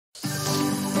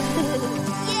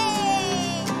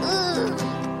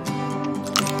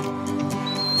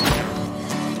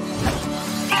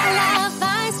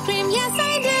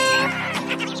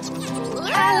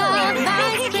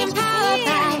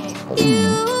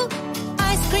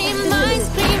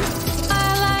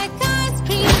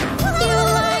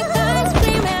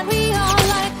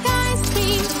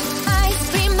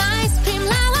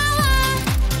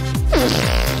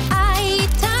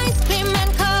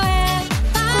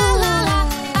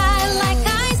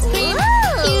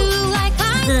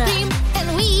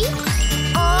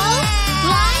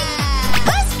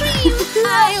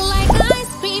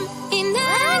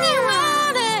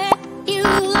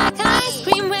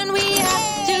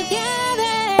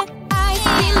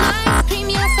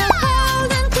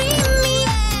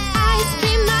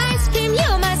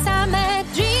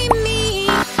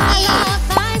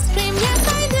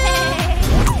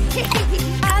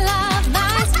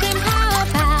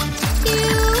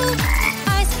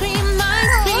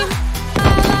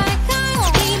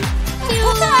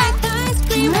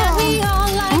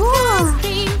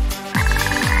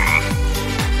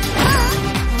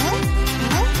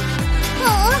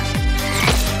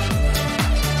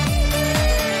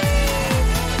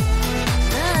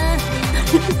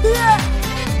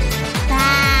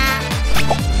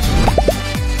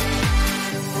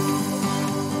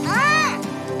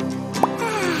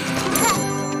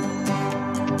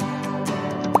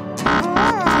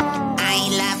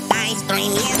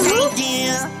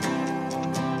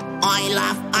I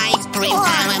love ice cream.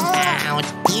 How about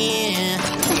you?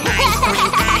 Ice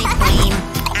cream, ice cream.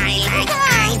 I like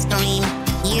ice cream.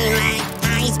 You like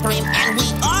ice cream, and we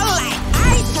all like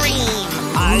ice cream.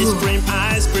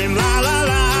 Ice cream, la la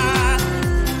la.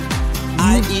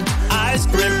 I eat ice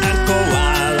cream and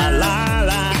koala la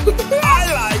la. I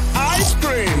like ice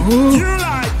cream. You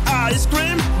like ice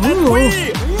cream, and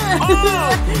we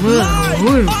all like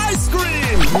ice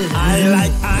cream. I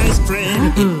like ice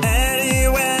cream in any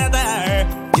weather.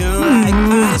 You like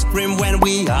ice cream when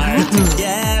we are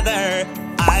together.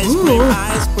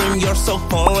 Ice cream, you're so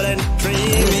cold and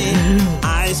creamy.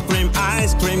 Ice cream,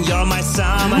 you're my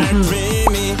summer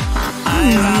dreamy.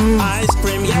 I love ice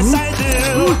cream, yes I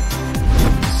do.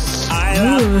 I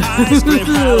love ice cream,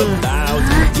 how about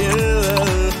you?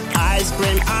 Ice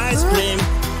cream, I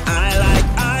like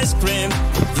ice cream.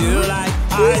 You like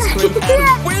ice cream,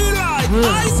 and we like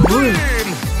ice cream.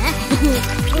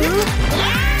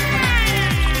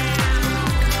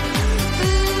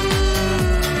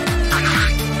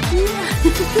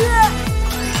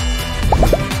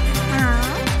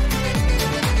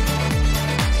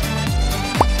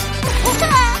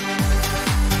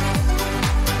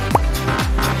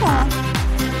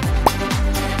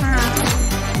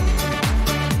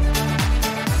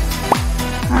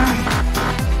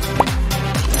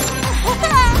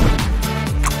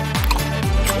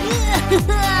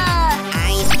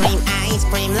 Ice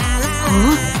cream, la la la.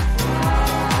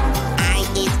 I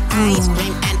eat ice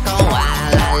cream and koala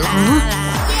la la.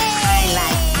 I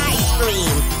like ice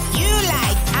cream. You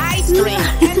like ice cream,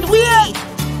 and we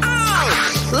all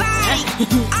like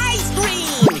ice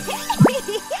cream.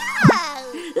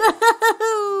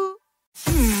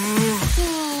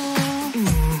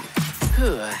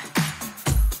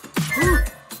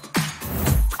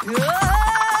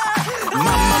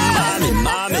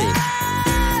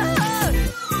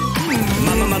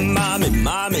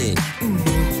 Mommy.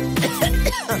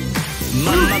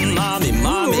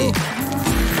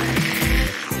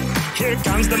 Here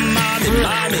comes the mommy.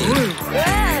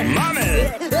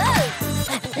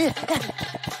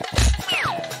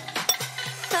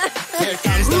 Here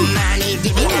comes the mommy,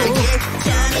 dibby-dum-dee.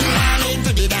 Johnny mommy,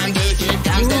 dibby-dum-dee. Here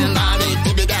comes the mommy,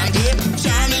 dibby-dum-dee.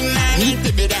 Johnny mommy,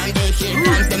 dibby-dum-dee. Here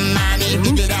comes the mommy,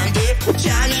 dibby-dum-dee.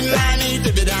 Johnny mommy,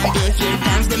 dibby-dum-dee. Here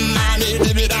comes the mommy,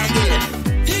 dibby-dum-dee.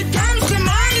 Here comes the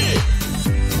mommy.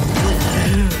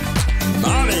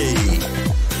 Mommy,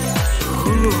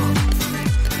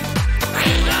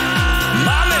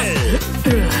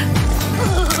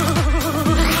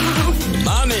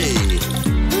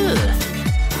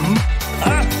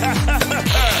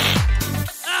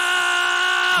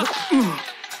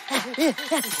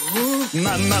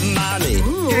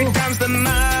 here comes the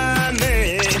mommy.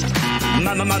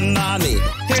 Mommy,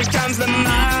 here comes the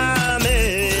mommy.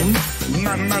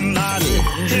 Mommy,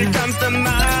 here comes the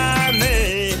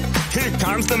mommy. Here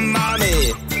comes the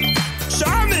mommy.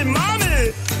 Show me,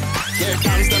 mommy. Here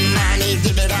comes the mommy,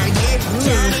 dibby-dum-dee.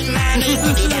 Johnny mommy,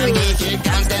 dibby-dum-dee. Here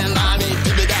comes the mommy,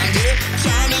 dibby-dum-dee.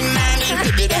 Johnny mommy,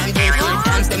 dibby-dum-dee. Here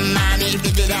comes the mommy,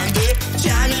 dibby-dum-dee.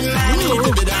 Johnny mommy,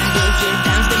 dibby-dum-dee. Here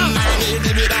comes the mommy,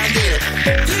 dibby-dum-dee.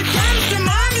 Here comes the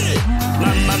mommy.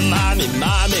 Mommy.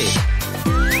 Mommy.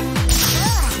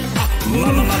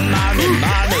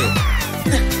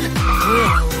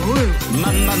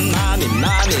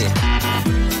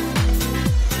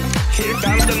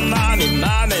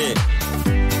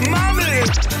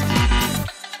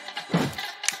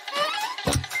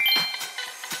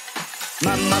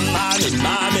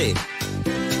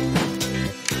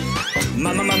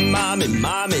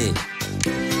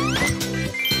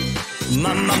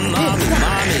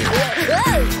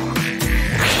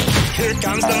 Here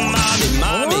comes the mommy.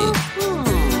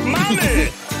 Mommy.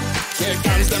 Here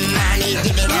comes the mommy. Here comes the mommy,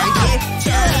 dibby-dum-dee.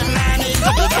 Johnny mommy,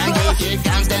 dibby-dum-dee. Here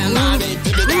comes the mommy,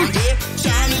 dibby-dum-dee.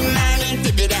 Johnny mommy,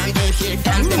 dibby-dum-dee. Here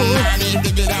comes the mommy,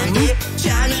 dibby-dum-dee.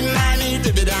 Johnny mommy,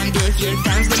 dibby-dum-dee. Here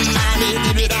comes the mommy,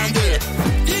 dibby-dum-dee.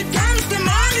 Here comes the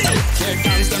mommy. Here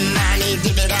comes the mommy,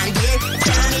 dibby-dum-dee.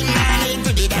 Johnny mommy,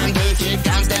 dibby-dum-dee. Here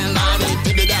comes the mommy,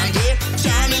 dibby-dum-dee.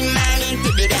 Johnny mommy,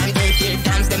 dibby-dum-dee. Here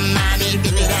comes the mommy,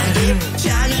 dibby-dum-dee.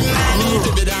 Johnny mommy,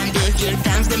 dibby-dum-dee. Here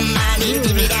comes the mommy,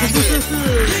 dibby-dum-dee. Here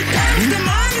comes the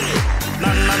mommy.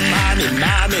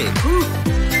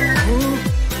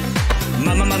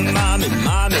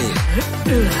 Mommy.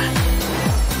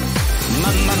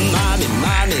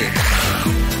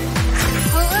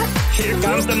 Here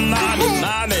comes the mommy.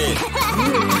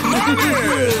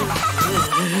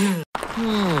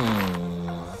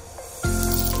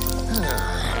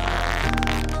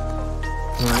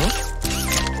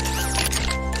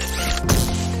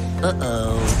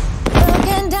 Uh-oh.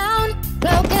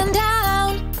 Broken down.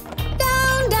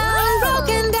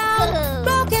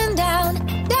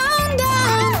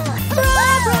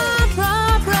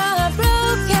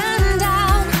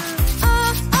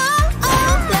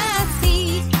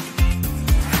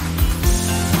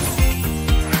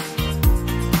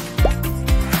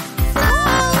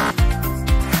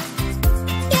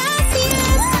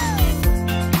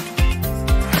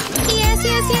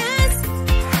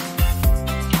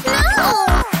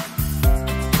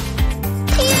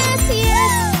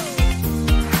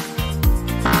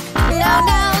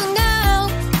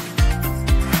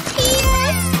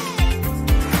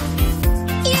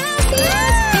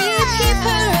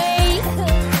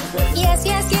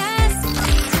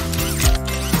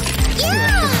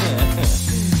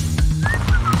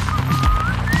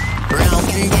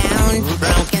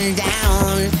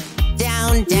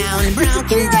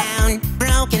 broken down,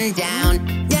 broken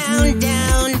down, down,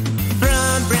 down,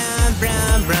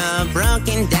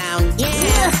 broken down,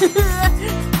 yeah.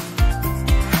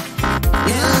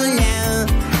 No, no.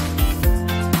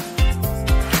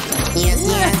 Yes,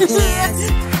 yes, yes.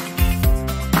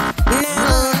 No.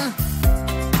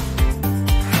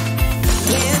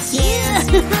 Yes, yes.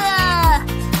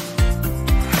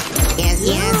 Yes,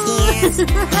 yes, yes. Hip,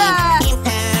 hip,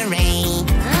 hooray.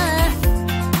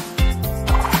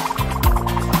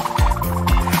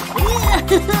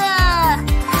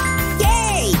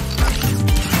 Yay!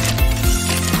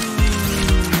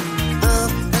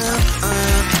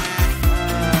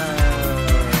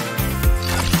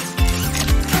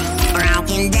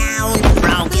 Broken down,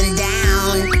 broken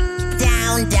down,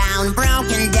 down, down,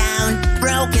 broken down,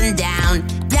 broken down,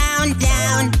 down,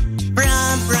 down,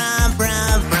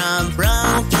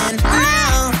 broken,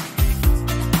 no.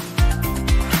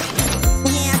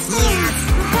 Yes, yes.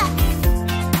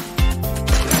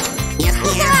 Yes,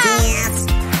 yes, yes.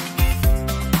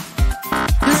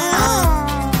 No.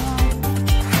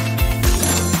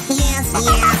 Yes,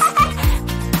 yes.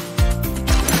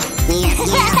 Yes,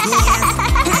 yes, yes.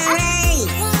 Hooray!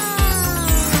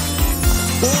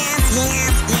 Yes,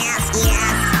 yes, yes,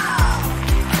 yes.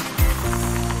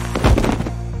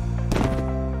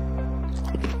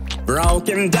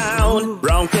 Broken down,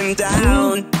 broken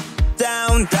down,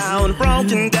 down, down,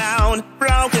 broken down,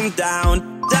 broken down,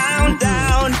 down,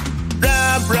 down,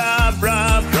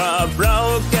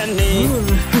 broken knee.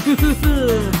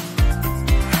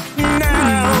 No.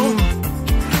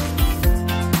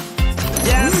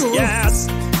 Yes, yes.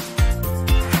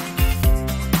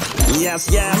 Yes,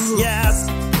 yes, yes.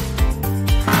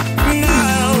 No.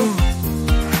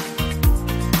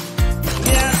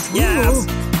 Yes, yes.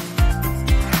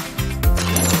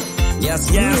 Yes,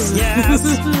 yes, yes.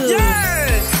 Yeah.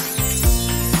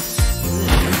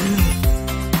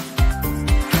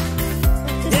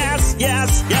 Yes,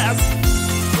 yes, yes.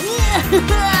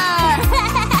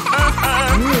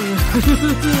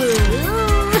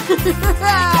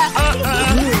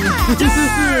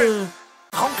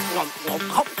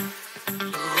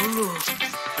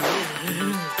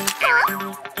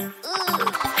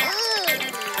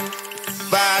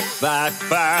 Back, back,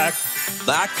 back.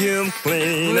 Vacuum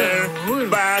cleaner.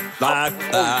 Back, back,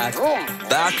 back.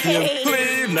 Vacuum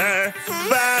cleaner.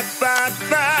 Back, back,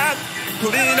 back.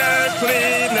 Cleaner,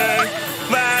 cleaner.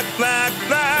 Back, back,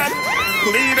 back.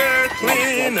 Cleaner,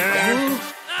 cleaner.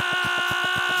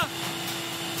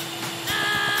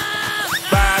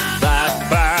 Back, back,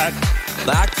 back.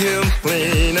 Vacuum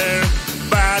cleaner.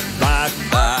 Back, back,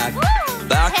 back.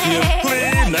 Vacuum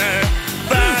cleaner.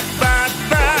 Back, back,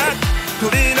 back.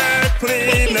 Cleaner,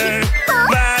 cleaner.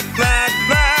 Back, back,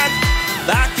 back.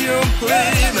 Vacuum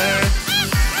cleaner.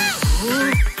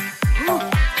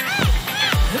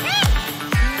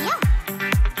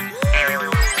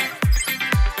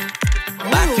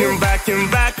 Vacuum, vacuum,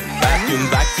 back. Vacuum,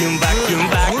 vacuum, vacuum,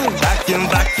 back. Vacuum,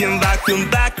 vacuum, vacuum,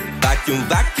 back. Vacuum,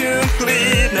 vacuum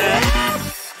cleaner.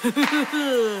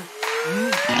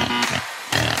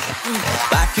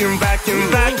 Vacuum, vacuum,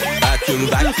 back. Vacuum,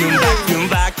 vacuum, vacuum,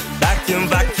 back. Vacuum,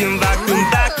 vacuum, vacuum,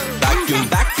 back. Vacuum,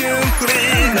 vacuum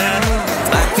cleaner.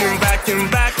 Vacuum, vacuum,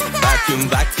 back. Vacuum,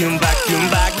 vacuum, vacuum,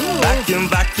 back. Vacuum,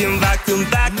 vacuum, vacuum,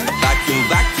 back. Vacuum,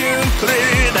 vacuum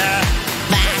cleaner.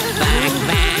 Back, back,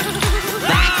 back.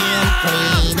 Vacuum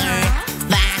cleaner.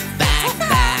 Back, back,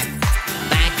 back.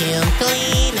 Vacuum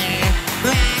cleaner.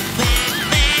 Back, back,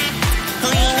 back.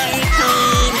 Cleaner,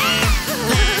 cleaner.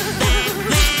 Back, back,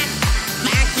 back.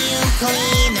 Vacuum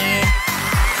cleaner.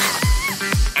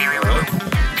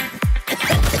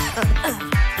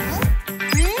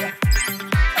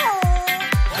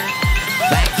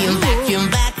 Vacuum, vacuum,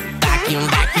 back. Vacuum,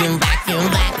 vacuum, vacuum,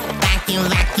 back. Vacuum,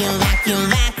 vacuum, vacuum,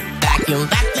 back. Vacuum,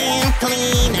 vacuum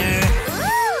cleaner.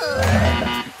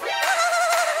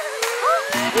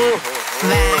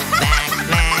 Back, back,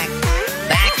 back.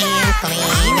 Vacuum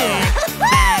cleaner.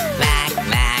 Back, back,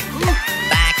 back.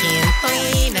 Vacuum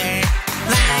cleaner.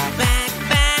 Back, back,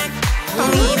 back.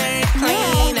 Cleaner,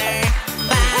 cleaner.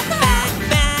 Back, back,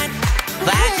 back.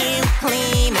 Vacuum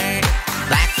cleaner.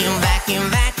 Vacuum, vacuum,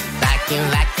 vac. Vacuum,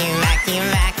 vacuum, vacuum,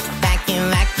 vac. Vacuum,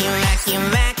 vacuum, vacuum,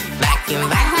 vac. Vacuum,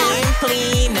 vacuum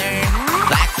cleaner.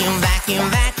 Vacuum, vacuum,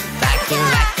 vac.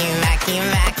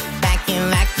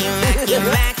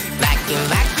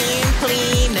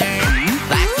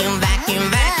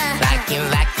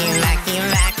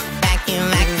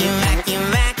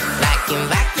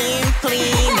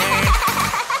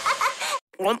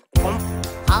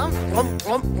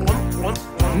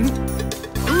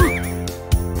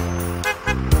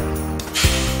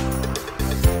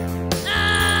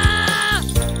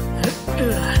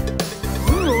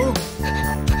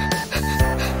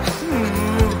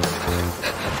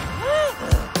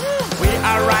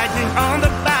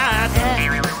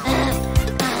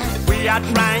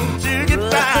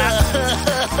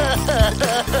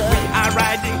 are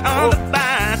riding on the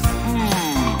bus.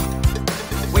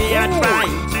 We are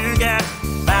trying to get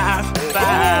fast,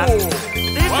 fast.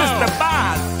 This is the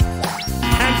bus.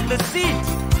 And the seat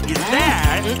is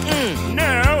there.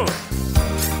 No.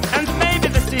 And maybe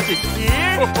the seat is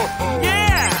here.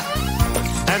 Yeah.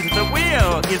 And the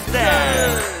wheel is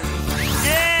there.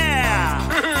 Yeah.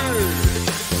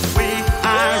 We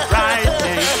are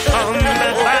riding on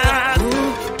the bus.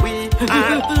 We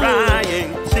are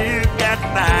trying to get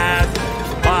fast.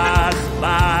 Fast,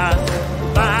 fast,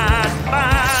 fast,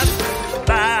 fast,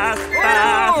 fast,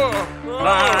 fast,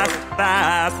 fast,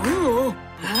 fast.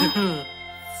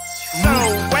 So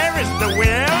where is the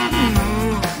wheel?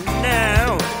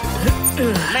 No.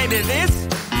 Maybe this?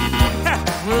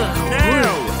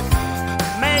 No.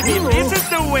 Maybe this is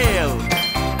the wheel.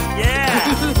 Yeah.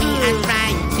 We are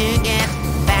trying to get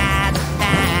fast,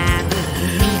 fast.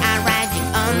 We are riding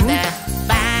on the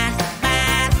bus,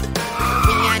 bus.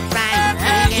 We are trying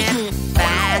to get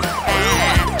fast,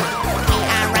 fast. We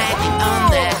are riding on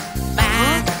the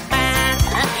bus, bus.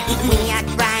 We are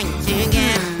trying to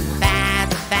get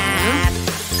fast, fast.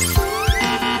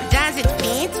 Does it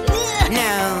fit?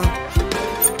 No.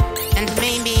 And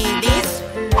maybe this?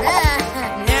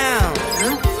 No.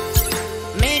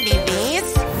 Maybe this?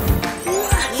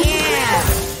 Yeah.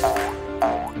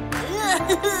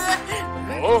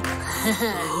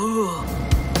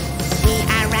 We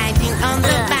are riding on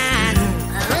the bus.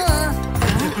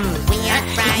 We are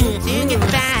trying to get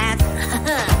fast.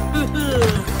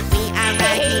 We are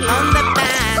riding on the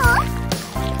bus.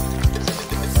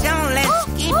 So let's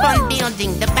keep on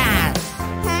building the bus.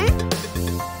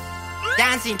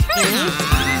 Does it fit?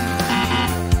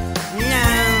 No.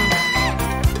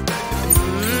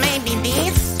 Maybe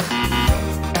this?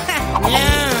 No.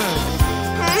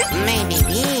 Maybe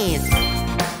this.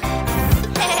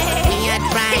 We are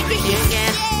trying to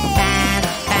get fast,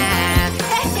 fast.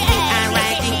 We are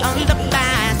riding on the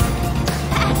bus.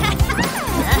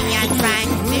 We are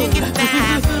trying to get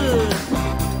fast.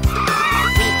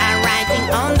 We are riding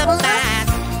on the bus.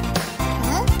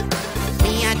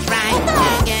 We are trying to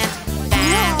get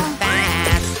fast,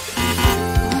 fast.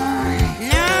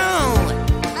 No.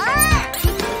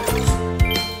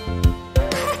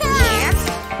 Yes.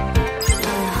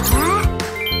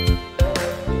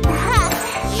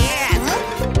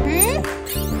 Yes.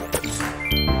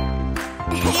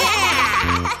 Yeah.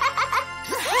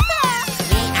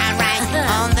 We are riding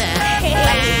on the bus,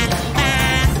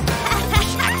 bus. We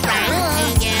are trying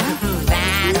to get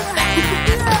fast, fast.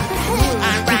 We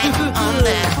are riding on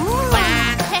the bus,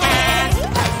 bus.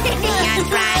 We are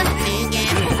trying to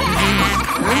get fast,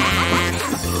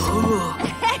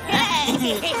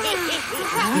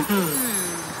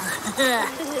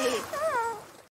 fast.